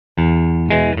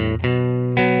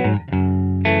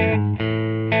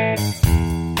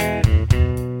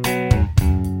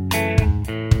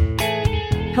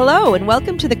Hello, and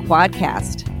welcome to the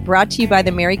Quadcast, brought to you by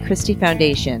the Mary Christie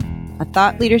Foundation, a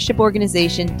thought leadership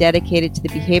organization dedicated to the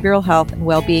behavioral health and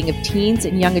well-being of teens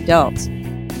and young adults.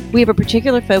 We have a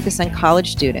particular focus on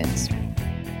college students.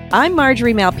 I'm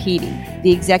Marjorie Malpede,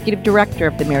 the Executive Director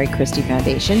of the Mary Christie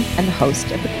Foundation and the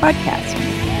host of the Quadcast.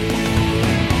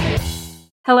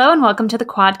 Hello and welcome to the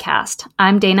Quadcast.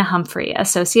 I'm Dana Humphrey,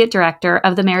 Associate Director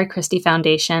of the Mary Christie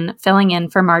Foundation, filling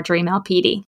in for Marjorie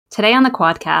Malpede. Today on the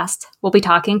Quadcast, we'll be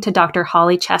talking to Dr.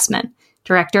 Hollie Chessman,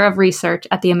 Director of Research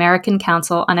at the American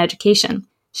Council on Education.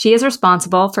 She is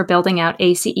responsible for building out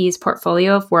ACE's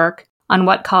portfolio of work on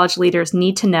what college leaders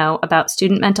need to know about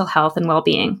student mental health and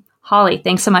well-being. Hollie,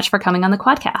 thanks so much for coming on the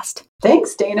Quadcast.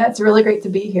 Thanks, Dana. It's really great to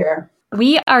be here.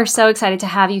 We are so excited to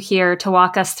have you here to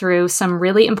walk us through some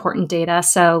really important data,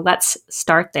 so let's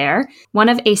start there. One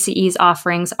of ACE's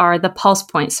offerings are the Pulse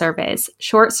Point surveys,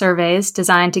 short surveys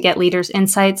designed to get leaders'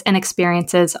 insights and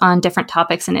experiences on different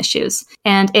topics and issues.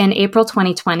 And in April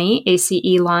 2020,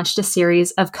 ACE launched a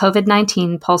series of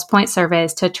COVID-19 Pulse Point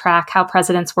surveys to track how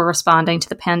presidents were responding to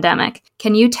the pandemic.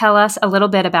 Can you tell us a little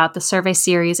bit about the survey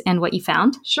series and what you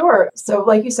found? Sure. So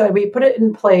like you said, we put it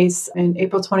in place in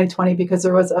April 2020 because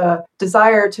there was a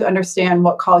desire to understand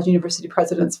what college and university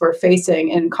presidents were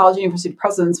facing. And college and university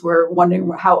presidents were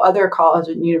wondering how other college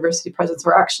and university presidents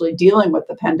were actually dealing with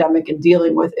the pandemic and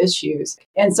dealing with issues.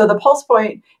 And so the Pulse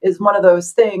Point is one of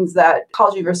those things that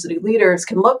college and university leaders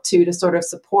can look to sort of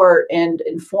support and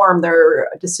inform their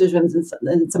decisions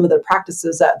and some of the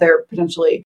practices that they're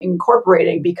potentially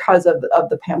incorporating because of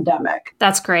the pandemic.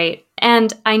 That's great.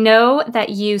 And I know that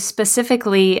you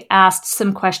specifically asked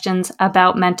some questions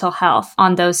about mental health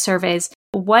on those surveys.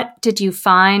 What did you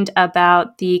find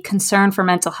about the concern for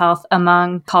mental health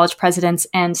among college presidents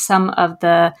and some of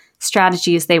the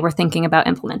strategies they were thinking about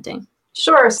implementing?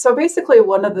 Sure. So basically,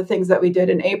 one of the things that we did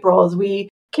in April is we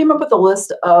came up with a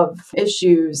list of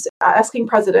issues, asking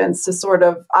presidents to sort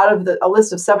of, out of a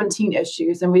list of 17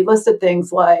 issues, and we listed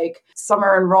things like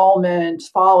summer enrollment,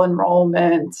 fall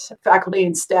enrollment, faculty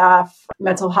and staff,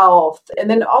 mental health. And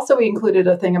then also we included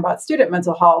a thing about student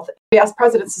mental health. We asked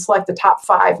presidents to select the top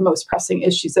 5 most pressing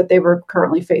issues that they were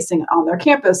currently facing on their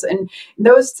campus. And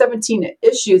those 17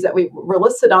 issues that were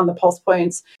listed on the Pulse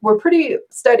Points were pretty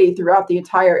steady throughout the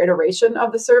entire iteration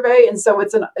of the survey. And so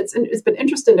it's been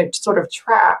interesting to sort of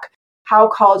track how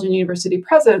college and university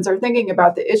presidents are thinking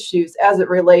about the issues as it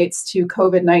relates to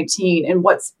COVID-19 and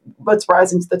what's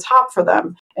rising to the top for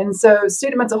them. And so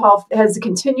student mental health has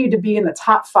continued to be in the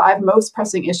top 5 most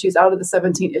pressing issues out of the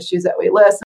 17 issues that we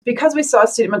list. Because we saw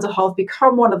student mental health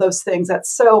become one of those things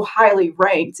that's so highly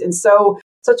ranked and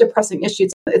such a pressing issue,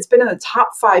 it's been in the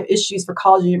top 5 issues for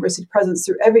college and university presidents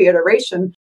through every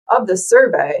iteration of the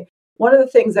survey. One of the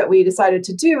things that we decided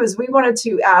to do is we wanted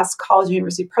to ask college and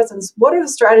university presidents, what are the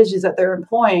strategies that they're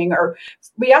employing? Or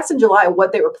we asked in July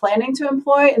what they were planning to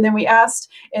employ. And then we asked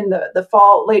in the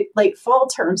fall, late fall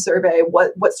term survey,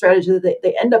 what strategies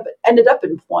they ended up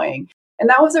employing. And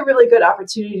that was a really good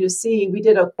opportunity to see. We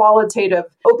did a qualitative,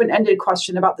 open-ended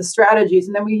question about the strategies.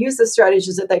 And then we used the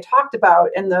strategies that they talked about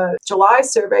in the July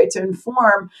survey to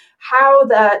inform how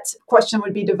that question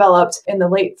would be developed in the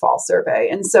late fall survey.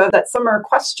 And so that summer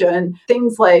question,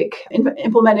 things like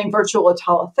implementing virtual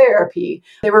teletherapy,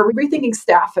 they were rethinking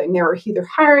staffing. They were either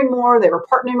hiring more, they were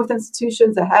partnering with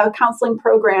institutions that have counseling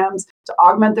programs to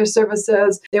augment their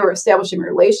services. They were establishing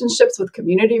relationships with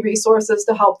community resources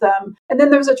to help them. And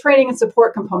then there was a training and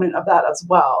support component of that as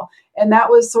well. And that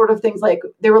was sort of things like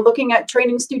they were looking at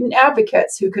training student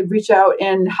advocates who could reach out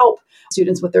and help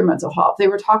students with their mental health. They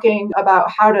were talking about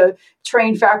how to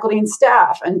train faculty and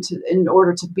staff in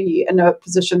order to be in a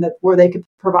position where they could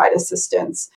provide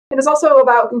assistance. And it's also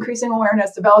about increasing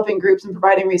awareness, developing groups, and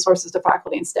providing resources to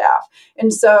faculty and staff.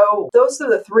 And so those are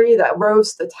the 3 that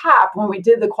rose to the top when we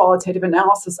did the qualitative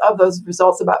analysis of those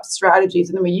results about strategies.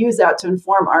 And then we use that to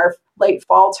inform our late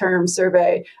fall term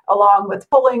survey, along with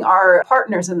pulling our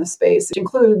partners in the space, which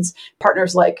includes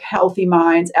partners like Healthy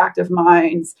Minds, Active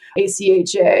Minds,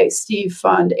 ACHA, Steve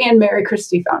Fund, and Mary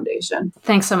Christie Foundation.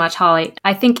 Thanks so much, Hollie.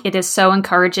 I think it is so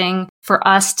encouraging for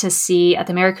us to see at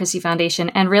the Mary Christie Foundation,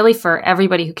 and really for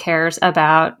everybody who cares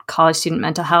about college student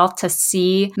mental health, to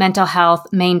see mental health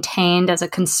maintained as a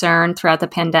concern throughout the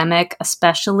pandemic,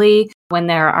 especially when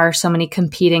there are so many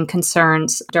competing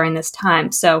concerns during this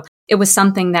time. So it was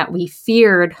something that we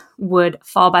feared would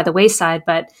fall by the wayside,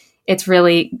 but it's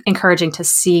really encouraging to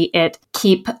see it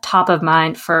keep top of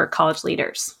mind for college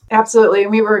leaders. Absolutely.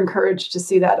 And we were encouraged to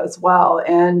see that as well.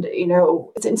 And,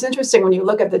 it's interesting when you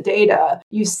look at the data,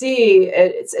 you see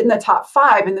it's in the top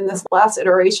 5. And then this last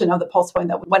iteration of the pulse point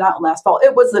that went out last fall,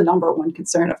 it was the number one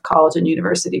concern of college and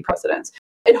university presidents.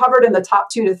 It hovered in the top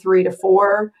 2 to 3 to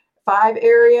 4, 5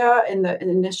 area in the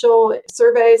initial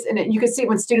surveys. And you could see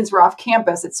when students were off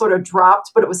campus, it sort of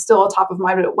dropped, but it was still top of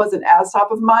mind, but it wasn't as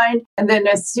top of mind. And then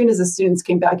as soon as the students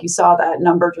came back, you saw that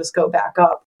number just go back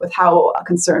up with how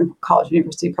concerned college and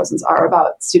university presidents are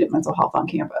about student mental health on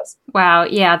campus. Wow.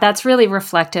 Yeah, that's really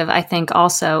reflective, I think,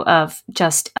 also of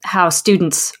just how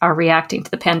students are reacting to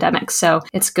the pandemic. So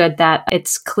it's good that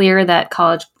it's clear that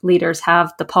college leaders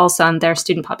have the pulse on their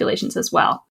student populations as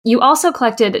well. You also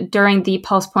collected during the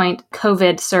PulsePoint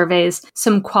COVID surveys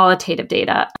some qualitative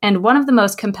data. And one of the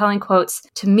most compelling quotes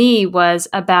to me was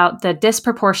about the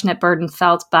disproportionate burden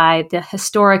felt by the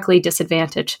historically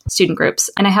disadvantaged student groups.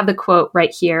 And I have the quote right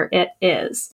here. It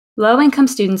is, "Low-income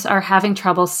students are having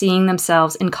trouble seeing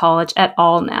themselves in college at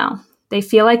all now. They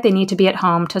feel like they need to be at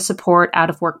home to support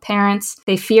out-of-work parents.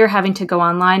 They fear having to go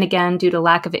online again due to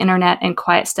lack of internet and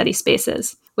quiet study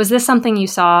spaces." Was this something you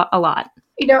saw a lot?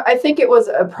 I think it was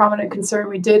a prominent concern.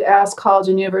 We did ask college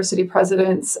and university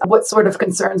presidents what sort of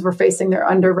concerns were facing their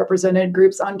underrepresented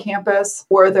groups on campus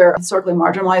or their historically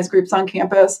marginalized groups on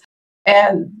campus.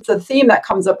 And the theme that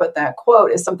comes up at that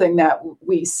quote is something that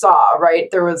we saw, right?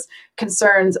 There was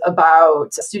concerns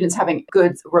about students having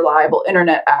good, reliable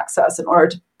internet access in order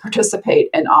to participate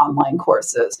in online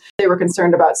courses. They were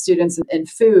concerned about students in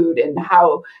food and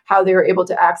how they were able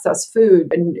to access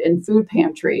food in food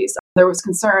pantries. There was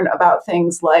concern about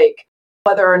things like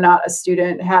whether or not a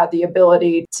student had the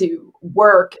ability to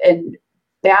work and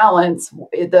balance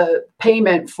the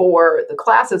payment for the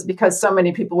classes because so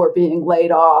many people were being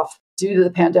laid off due to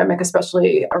the pandemic,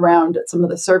 especially around some of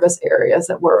the service areas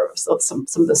that were some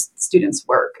of the students'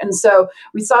 work. And so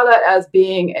we saw that as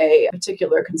being a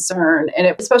particular concern. And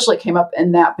it especially came up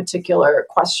in that particular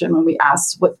question when we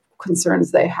asked what concerns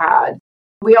they had.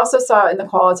 We also saw in the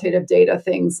qualitative data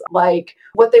things like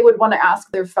what they would want to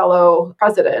ask their fellow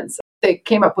presidents. They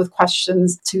came up with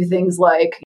questions to things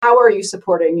like, how are you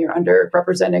supporting your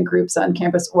underrepresented groups on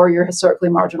campus or your historically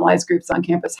marginalized groups on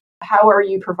campus? How are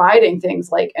you providing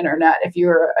things like internet if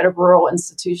you're at a rural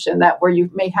institution where you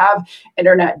may have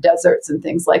internet deserts and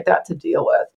things like that to deal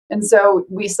with? And so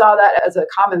we saw that as a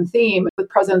common theme with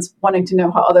presidents wanting to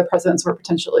know how other presidents were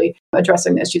potentially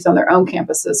addressing the issues on their own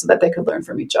campuses so that they could learn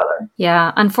from each other.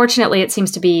 Yeah, unfortunately, it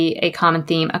seems to be a common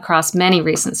theme across many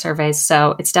recent surveys.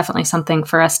 So it's definitely something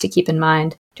for us to keep in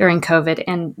mind during COVID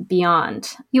and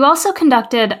beyond. You also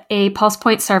conducted a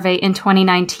PulsePoint survey in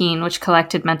 2019, which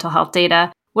collected mental health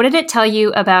data. What did it tell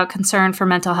you about concern for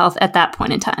mental health at that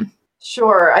point in time?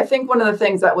 Sure. I think one of the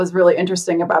things that was really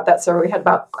interesting about that survey, we had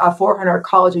about 400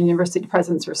 college and university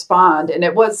presidents respond, and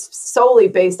it was solely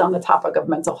based on the topic of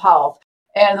mental health.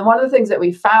 And one of the things that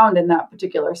we found in that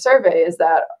particular survey is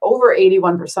that over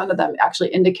 81% of them actually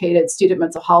indicated student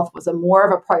mental health was more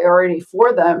of a priority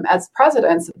for them as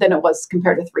presidents than it was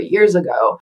compared to 3 years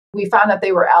ago. We found that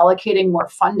they were allocating more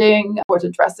funding towards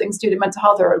addressing student mental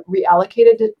health or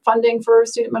reallocated funding for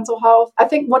student mental health. I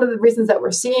think one of the reasons that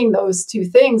we're seeing those two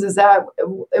things is that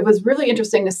it was really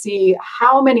interesting to see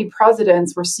how many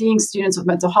presidents were seeing students with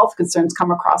mental health concerns come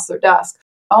across their desk.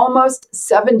 Almost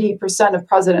 70% of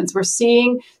presidents were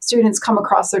seeing students come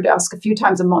across their desk a few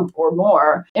times a month or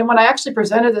more. And when I actually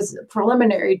presented this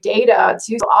preliminary data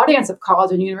to the audience of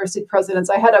college and university presidents,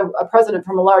 I had a president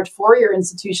from a large four-year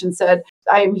institution said,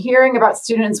 I am hearing about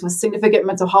students with significant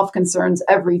mental health concerns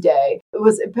every day. It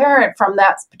was apparent from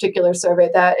that particular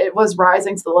survey that it was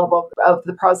rising to the level of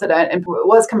the president and it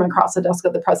was coming across the desk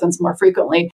of the presidents more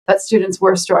frequently, that students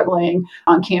were struggling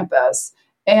on campus.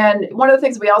 And one of the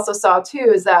things we also saw,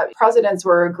 too, is that presidents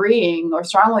were agreeing or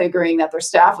strongly agreeing that their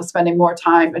staff was spending more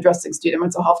time addressing student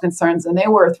mental health concerns than they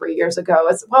were 3 years ago,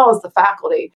 as well as the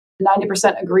faculty.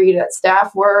 90% agreed that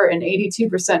staff were and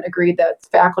 82% agreed that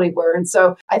faculty were. And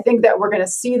so I think that we're going to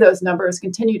see those numbers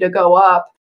continue to go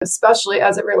up, especially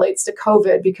as it relates to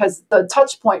COVID, because the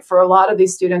touch point for a lot of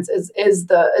these students is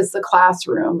the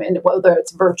classroom, and whether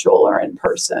it's virtual or in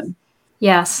person.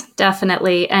 Yes,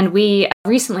 definitely. And we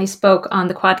recently spoke on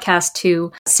the Quadcast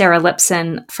to Sarah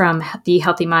Lipson from the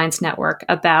Healthy Minds Network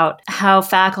about how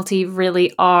faculty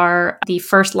really are the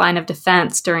first line of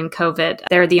defense during COVID.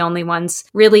 They're the only ones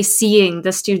really seeing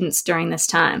the students during this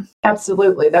time.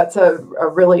 Absolutely. That's a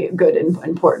really good and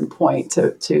important point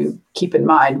to keep in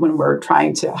mind when we're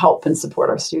trying to help and support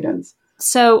our students.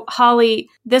 So, Hollie,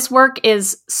 this work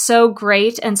is so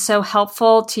great and so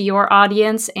helpful to your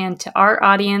audience and to our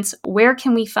audience. Where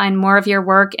can we find more of your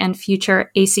work and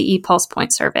future ACE Pulse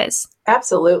Point surveys?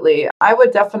 Absolutely. I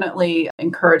would definitely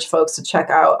encourage folks to check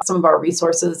out some of our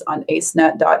resources on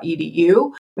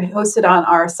acenet.edu. We hosted on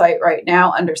our site right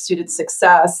now under student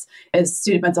success is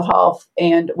student mental health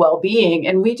and well-being.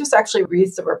 And we just actually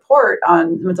released a report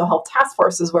on mental health task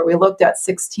forces where we looked at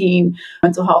 16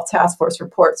 mental health task force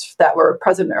reports that were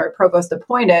president or provost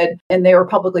appointed, and they were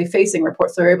publicly facing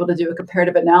reports. So we were able to do a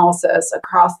comparative analysis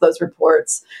across those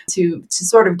reports to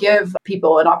sort of give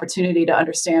people an opportunity to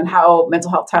understand how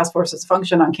mental health task forces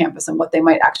function on campus and what they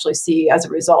might actually see as a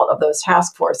result of those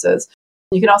task forces.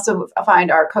 You can also find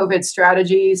our COVID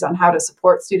strategies on how to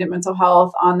support student mental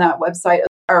health on that website.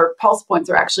 Our pulse points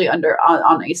are actually on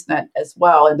AceNet as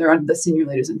well, and they're under the senior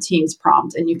leaders and teams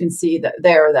prompt. And you can see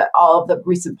that all of the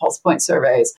recent pulse point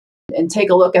surveys and take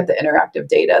a look at the interactive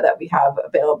data that we have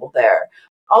available there.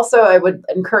 Also, I would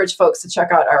encourage folks to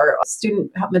check out our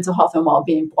Student Mental Health and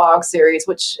Wellbeing blog series,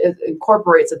 which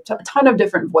incorporates a ton of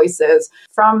different voices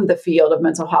from the field of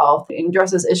mental health and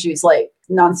addresses issues like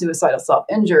non-suicidal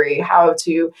self-injury, how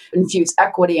to infuse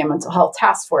equity in mental health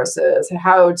task forces,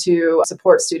 how to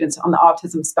support students on the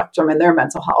autism spectrum in their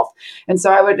mental health. And so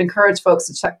I would encourage folks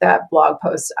to check that blog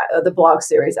post, the blog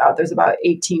series out. There's about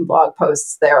 18 blog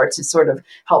posts there to sort of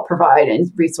help provide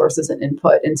resources and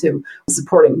input into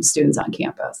supporting students on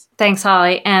campus. Thanks,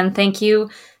 Hollie. And thank you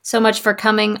so much for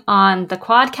coming on the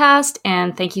Quadcast.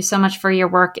 And thank you so much for your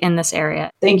work in this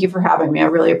area. Thank you for having me. I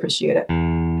really appreciate it.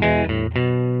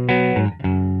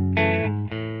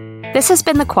 This has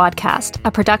been the Quadcast,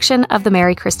 a production of the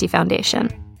Mary Christie Foundation.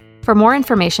 For more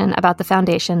information about the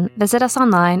foundation, visit us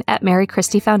online at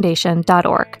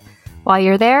marychristiefoundation.org. While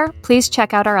you're there, please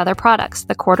check out our other products,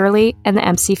 the Quarterly and the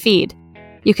MC Feed.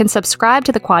 You can subscribe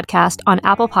to the Quadcast on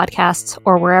Apple Podcasts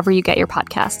or wherever you get your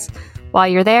podcasts. While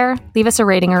you're there, leave us a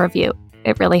rating or review.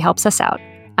 It really helps us out.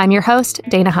 I'm your host,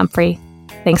 Dana Humphrey.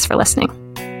 Thanks for listening.